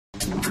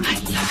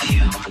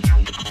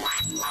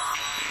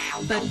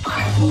but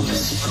I will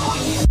destroy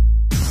you.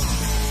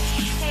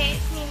 Hey,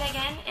 it's me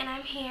again, and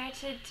I'm here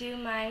to do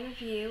my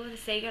review of the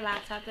Sega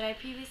laptop that I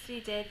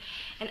previously did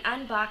an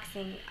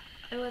unboxing.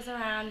 It was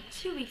around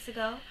 2 weeks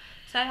ago,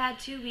 so I've had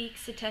 2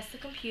 weeks to test the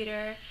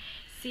computer,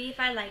 see if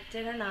I liked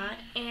it or not,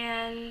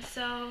 and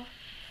so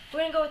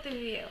we're going to go with the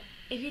review.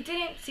 If you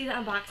didn't see the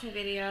unboxing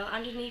video,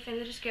 underneath in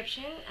the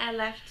description, I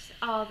left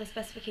all the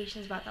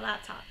specifications about the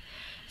laptop.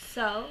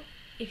 So,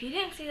 if you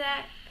didn't see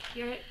that,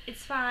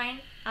 it's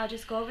fine. I'll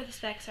just go over the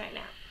specs right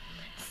now.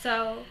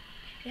 So,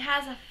 it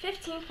has a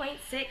 15.6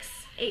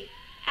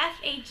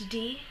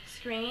 FHD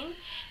screen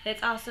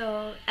that's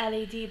also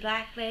LED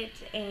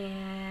backlit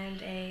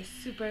and a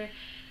super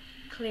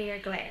clear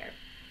glare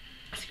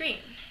screen.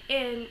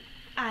 And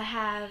I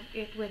have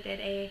it with it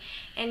a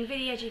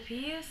NVIDIA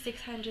GPU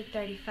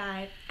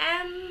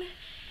 635M.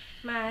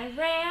 My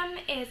RAM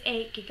is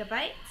 8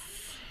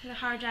 gigabytes. The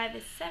hard drive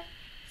is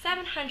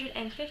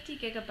 750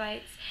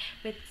 gigabytes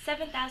with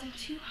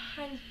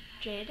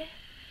 7,200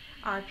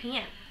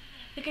 RPM.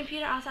 The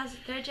computer also has a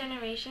 3rd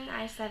generation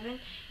i7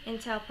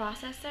 Intel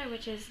processor,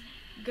 which is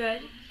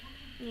good.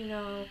 You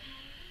know,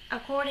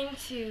 according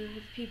to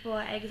people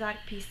at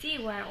Exotic PC,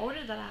 where I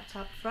ordered the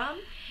laptop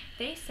from,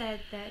 they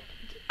said that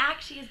it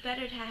actually is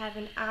better to have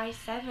an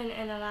i7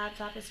 in a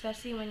laptop,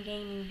 especially when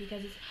gaming,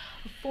 because it's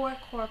a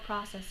 4-core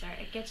processor.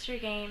 It gets your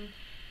game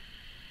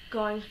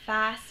going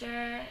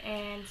faster,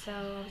 and so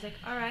I was like,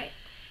 alright,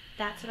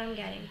 that's what I'm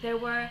getting. There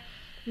were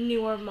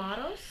newer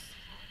models,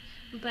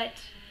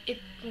 but it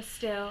was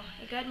still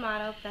a good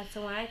model. That's the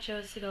one I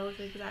chose to go with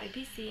Exotic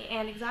PC,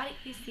 and Exotic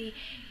PC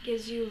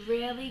gives you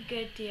really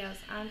good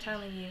deals, I'm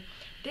telling you.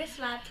 This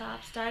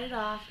laptop started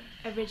off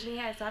originally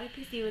at Exotic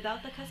PC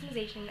without the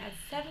customization at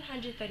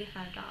 $735,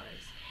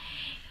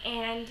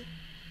 and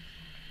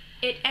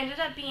it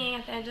ended up being,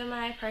 at the end of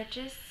my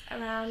purchase,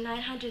 around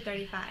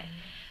 $935.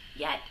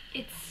 Yet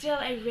it's still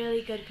a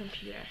really good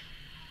computer.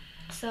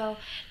 So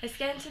let's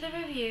get into the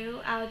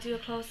review. I'll do a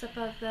close-up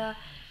of the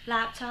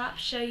laptop,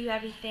 show you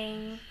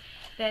everything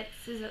that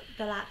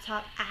the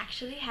laptop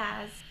actually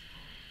has,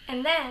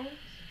 and then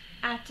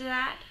after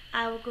that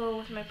I will go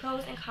with my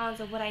pros and cons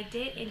of what I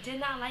did and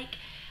did not like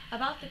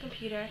about the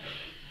computer,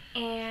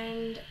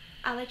 and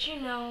I'll let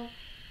you know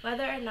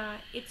whether or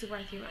not it's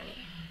worth your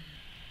money.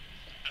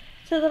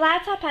 So the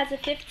laptop has a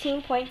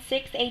 15.6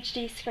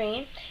 HD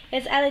screen.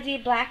 It's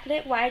LED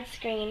backlit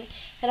widescreen.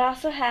 It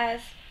also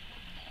has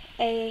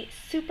a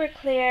super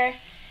clear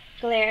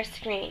glare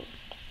screen.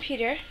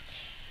 Computer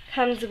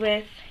comes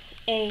with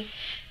a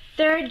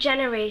 3rd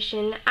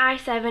generation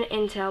i7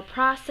 Intel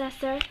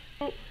processor,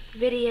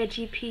 NVIDIA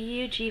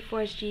GPU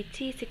GeForce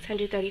GT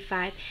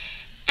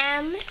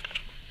 635M.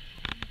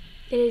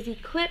 It is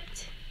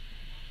equipped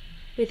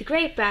with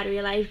great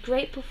battery life,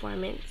 great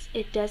performance.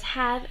 It does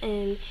have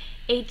an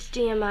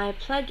HDMI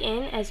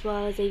plug-in as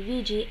well as a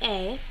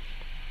VGA,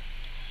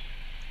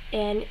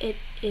 and it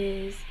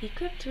is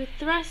equipped with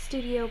Thrust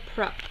Studio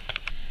Pro.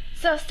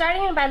 So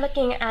starting by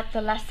looking at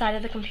the left side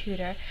of the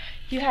computer,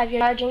 you have your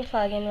charging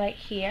plug-in right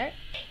here.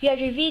 You have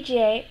your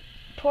VGA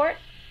port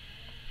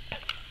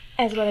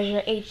as well as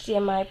your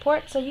HDMI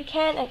port, so you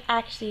can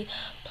actually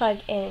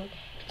plug in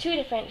 2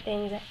 different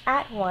things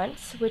at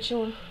once, which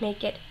will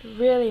make it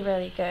really,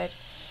 really good.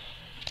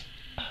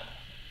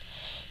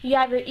 You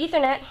have your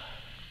Ethernet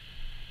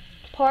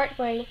port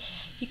where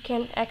you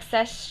can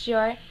access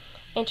your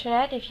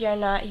internet if you're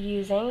not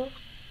using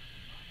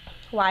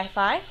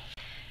Wi-Fi.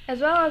 As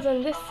well as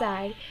on this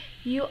side,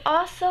 you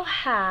also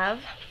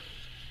have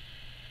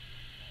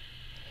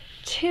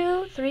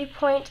 2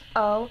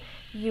 3.0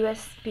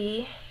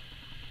 USB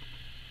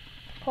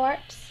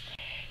ports.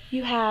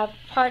 You have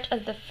part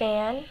of the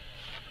fan,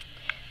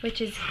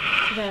 which is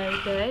very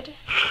good.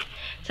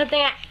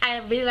 Something I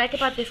really like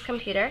about this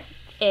computer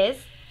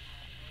is,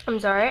 I'm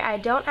sorry, I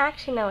don't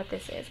actually know what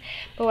this is,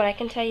 but what I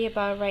can tell you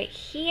about right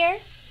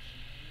here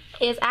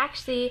is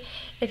actually,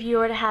 if you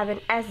were to have an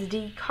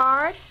SD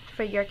card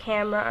for your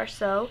camera or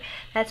so,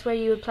 that's where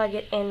you would plug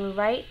it in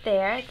right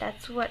there.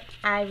 That's what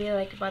I really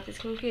like about this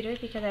computer,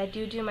 because I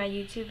do my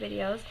YouTube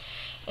videos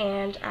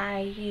and I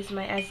use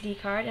my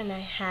SD card, and I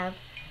have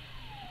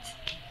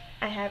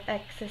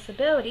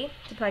accessibility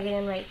to plug it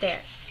in right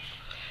there.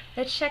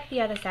 Let's check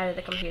the other side of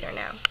the computer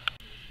now.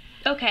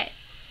 Okay,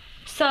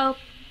 so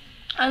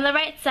on the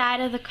right side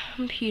of the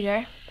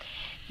computer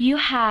you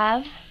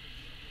have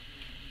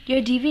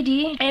your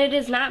DVD, and it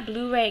is not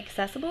Blu-ray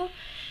accessible.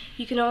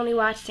 You can only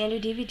watch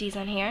standard DVDs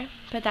on here,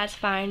 but that's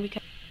fine.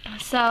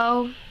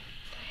 So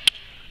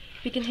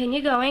we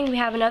continue going. We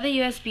have another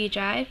USB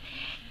drive,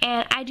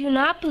 and I do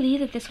not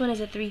believe that this one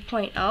is a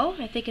 3.0.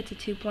 I think it's a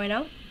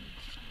 2.0.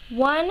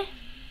 1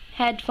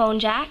 headphone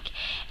jack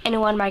and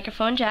 1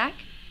 microphone jack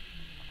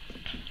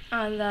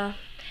on the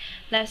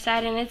left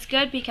side, and it's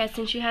good because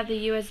since you have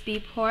the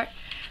USB port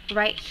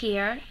right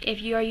here,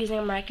 if you are using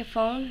a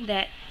microphone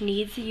that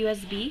needs the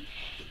USB,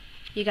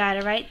 you got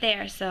it right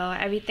there, so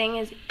everything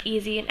is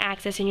easy in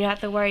access and you don't have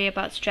to worry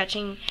about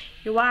stretching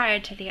your wire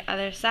to the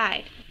other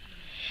side.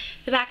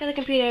 The back of the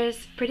computer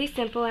is pretty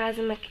simple. It has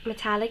a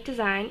metallic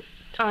design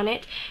on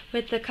it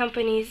with the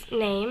company's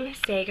name,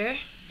 Sager.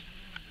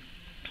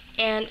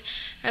 And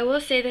I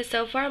will say that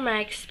so far my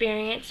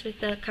experience with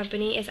the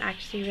company is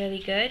actually really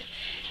good.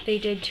 They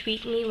did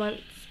tweet me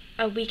once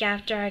a week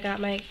after I got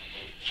my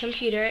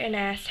computer and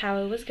asked how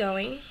it was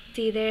going.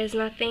 See, there is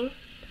nothing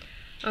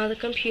on the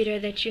computer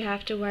that you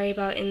have to worry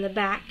about in the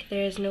back.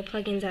 There is no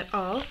plugins at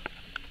all.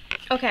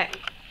 Okay,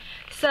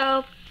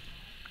 so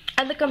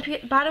at the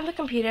bottom of the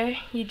computer,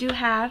 you do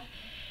have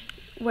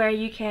where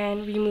you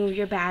can remove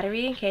your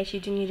battery in case you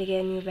do need to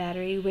get a new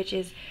battery, which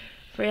is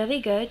really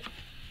good.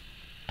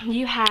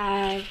 You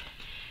have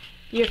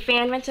your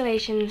fan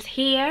ventilations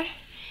here.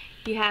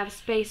 You have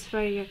space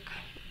for your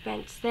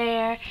vents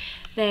there.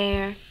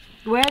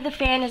 Where the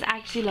fan is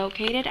actually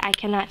located, I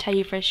cannot tell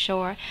you for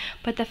sure,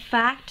 but the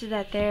fact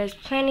that there's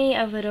plenty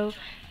of little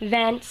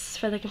vents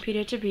for the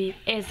computer to breathe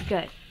is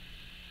good.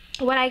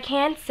 What I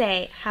can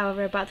say,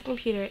 however, about the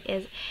computer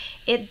is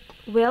it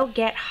will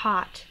get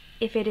hot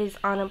if it is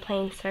on a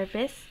plain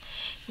surface.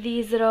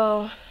 These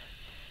little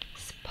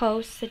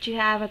posts that you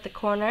have at the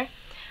corner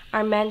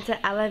are meant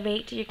to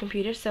elevate your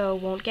computer so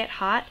it won't get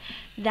hot.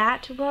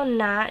 That will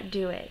not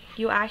do it.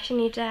 You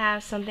actually need to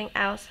have something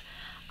else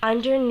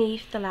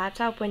underneath the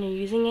laptop when you're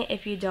using it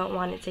if you don't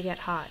want it to get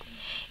hot.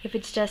 If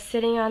it's just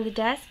sitting on the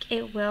desk,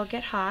 it will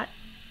get hot.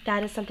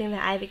 That is something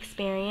that I've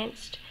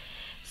experienced,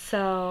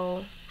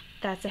 so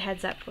that's a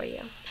heads up for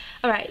you.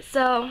 Alright,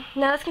 so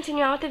now let's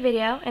continue on with the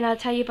video, and I'll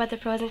tell you about the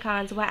pros and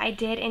cons, what I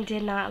did and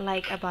did not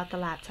like about the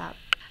laptop.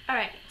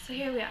 Alright, so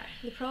here we are,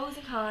 the pros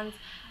and cons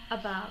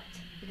about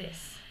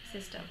this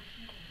system.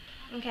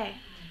 Okay,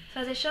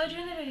 so as I showed you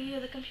in the review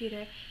of the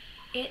computer,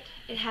 it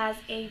has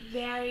a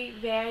very,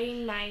 very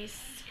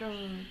nice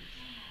screen.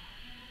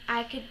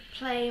 I could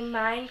play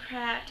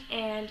Minecraft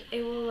and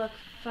it will look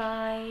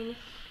fine.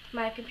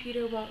 My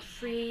computer won't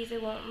freeze,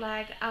 it won't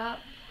lag up,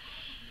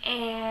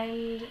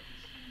 and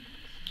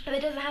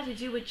it doesn't have to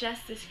do with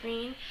just the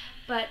screen,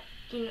 but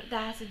you know,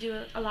 that has to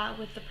do a lot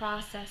with the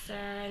processor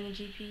and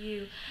the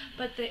GPU.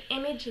 But the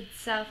image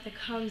itself that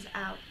comes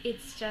out,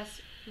 it's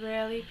just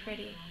really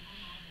pretty.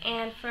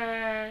 And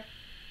for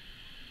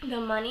the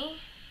money,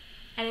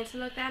 and it to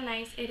look that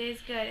nice, it is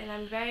good, and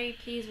I'm very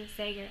pleased with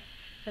Sager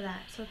for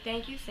that. So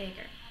thank you,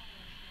 Sager.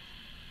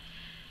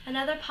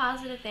 Another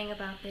positive thing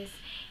about this,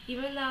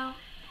 even though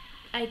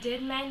I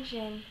did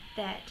mention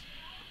that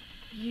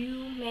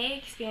you may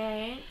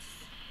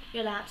experience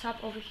your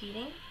laptop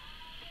overheating,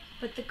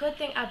 but the good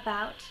thing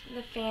about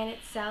the fan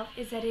itself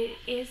is that it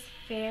is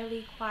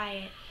fairly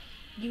quiet.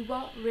 You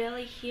won't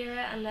really hear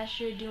it unless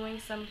you're doing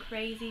some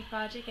crazy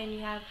project and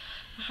you have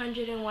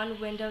 101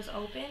 windows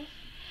open.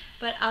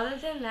 But other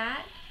than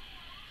that,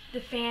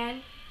 the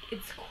fan,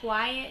 it's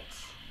quiet.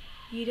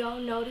 You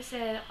don't notice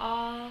it at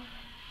all.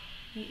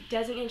 It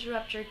doesn't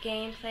interrupt your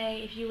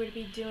gameplay. If you were to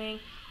be doing,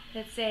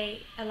 let's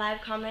say, a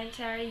live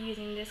commentary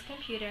using this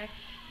computer,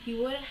 you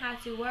wouldn't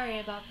have to worry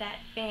about that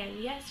fan.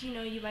 Yes, you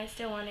know, you might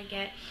still want to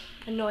get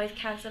a noise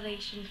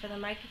cancellation for the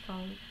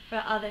microphone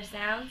for other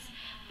sounds,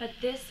 but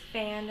this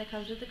fan that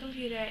comes with the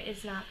computer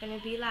is not going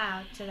to be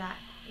loud to that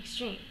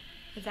extreme.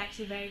 It's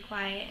actually very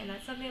quiet, and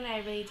that's something that I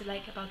really did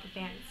like about the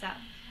fan itself.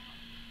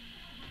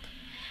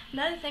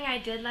 Another thing I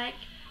did like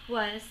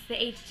was the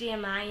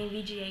HDMI and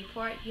VGA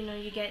port. You know,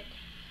 you get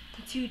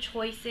two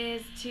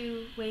choices,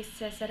 two ways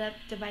to set up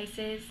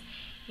devices.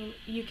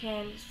 You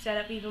can set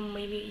up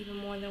maybe even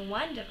more than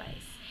one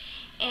device.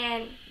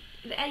 And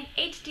the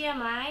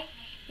HDMI,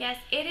 yes,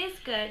 it is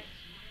good,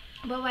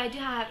 but what I do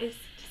have is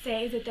to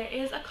say is that there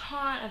is a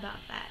con about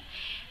that.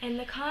 And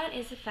the con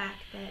is the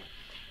fact that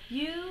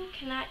you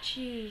cannot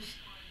choose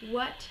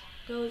what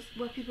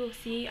people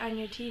see on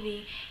your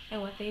TV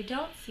and what they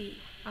don't see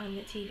on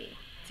the TV.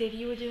 So if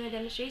you were doing a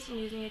demonstration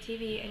using your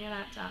TV and your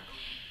laptop,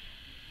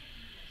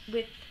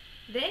 with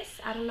this,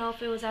 I don't know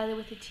if it was either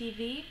with the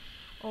TV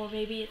or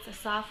maybe it's a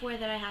software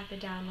that I have to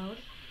download,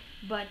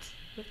 but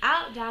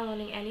without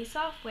downloading any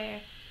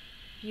software,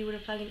 if you were to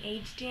plug an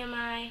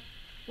HDMI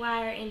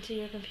wire into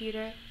your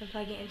computer and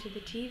plug it into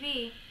the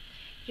TV,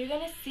 you're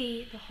going to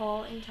see the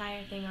whole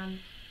entire thing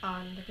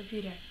on the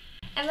computer.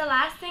 And the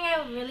last thing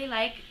I really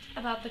liked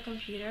about the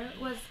computer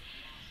was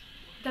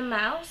the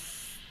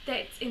mouse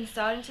that's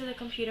installed into the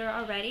computer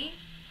already.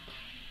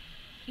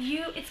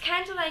 It's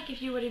kind of like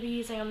if you were to be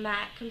using a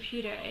Mac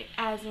computer,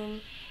 as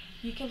in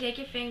you can take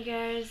your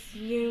fingers,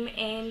 zoom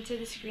into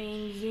the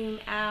screen, zoom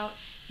out,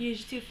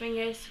 use 2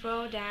 fingers,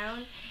 scroll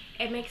down.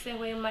 It makes it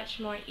way much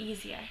more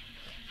easier.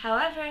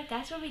 However,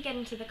 that's where we get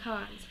into the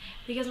cons,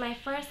 because my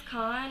first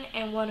con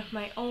and one of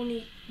my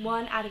only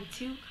one out of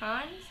 2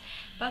 cons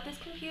about this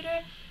computer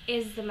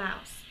is the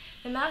mouse.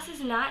 The mouse is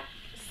not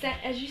set,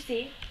 as you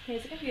see,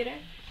 here's the computer.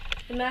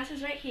 The mouse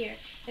is right here.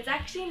 It's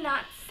actually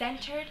not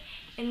centered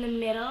in the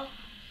middle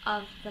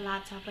of the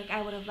laptop like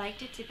I would have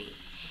liked it to be.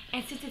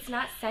 And since it's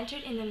not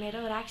centered in the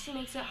middle, it actually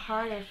makes it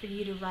harder for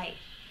you to write.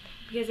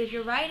 Because if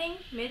you're writing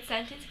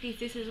mid-sentence, because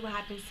this is what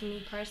happens to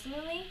me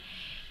personally,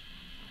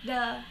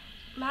 the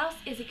mouse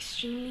is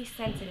extremely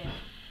sensitive.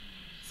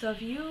 So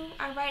if you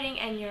are writing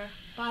and your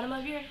bottom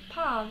of your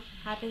palm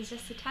happens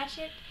just to touch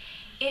it,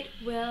 it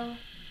will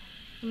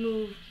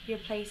move your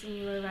place in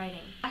your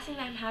writing. Last thing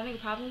that I'm having a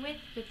problem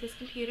with this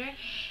computer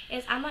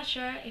is I'm not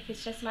sure if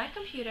it's just my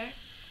computer.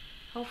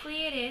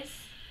 Hopefully it is,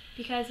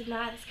 because if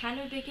not, it's kind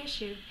of a big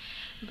issue.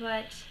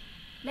 But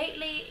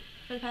lately,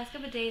 for the past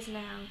couple of days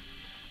now,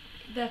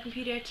 the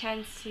computer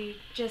tends to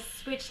just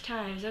switch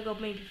times. It'll go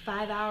maybe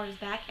 5 hours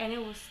back, and it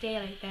will stay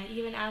like that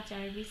even after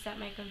I reset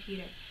my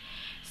computer.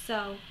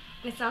 So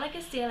it's not like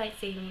it's daylight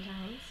saving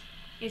times.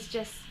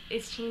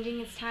 It's changing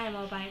its time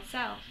all by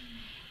itself.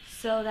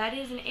 So that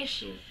is an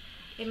issue.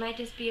 It might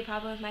just be a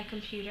problem with my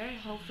computer.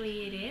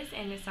 Hopefully it is,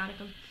 and it's not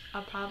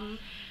a problem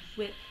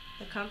with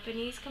the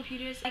company's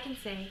computers. All I can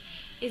say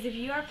is, if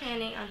you are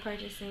planning on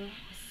purchasing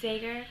a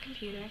Sega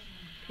computer,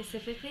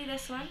 specifically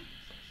this one,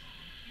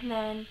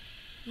 then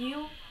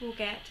you will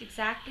get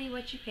exactly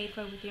what you paid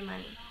for with your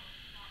money.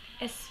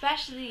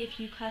 Especially if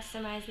you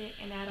customize it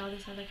and add all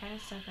this other kind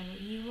of stuff in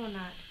it, you will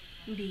not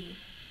be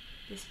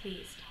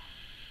displeased.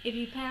 If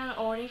you plan on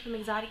ordering from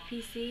Exotic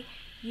PC,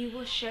 you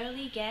will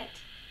surely get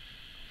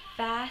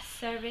fast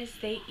service.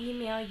 They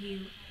email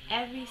you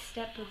every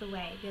step of the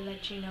way. They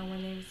let you know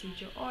when they received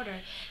your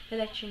order. They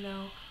let you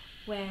know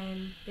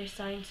when they're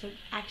starting to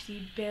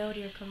actually build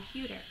your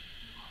computer.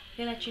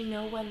 They let you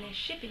know when they're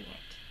shipping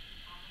it.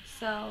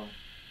 So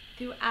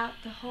throughout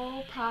the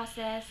whole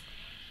process,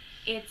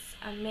 it's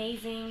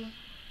amazing,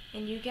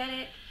 and you get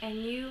it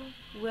and you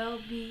will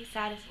be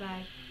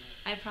satisfied.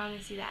 I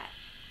promise you that.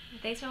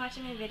 Thanks for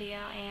watching my video,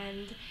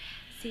 and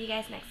see you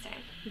guys next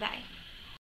time. Bye.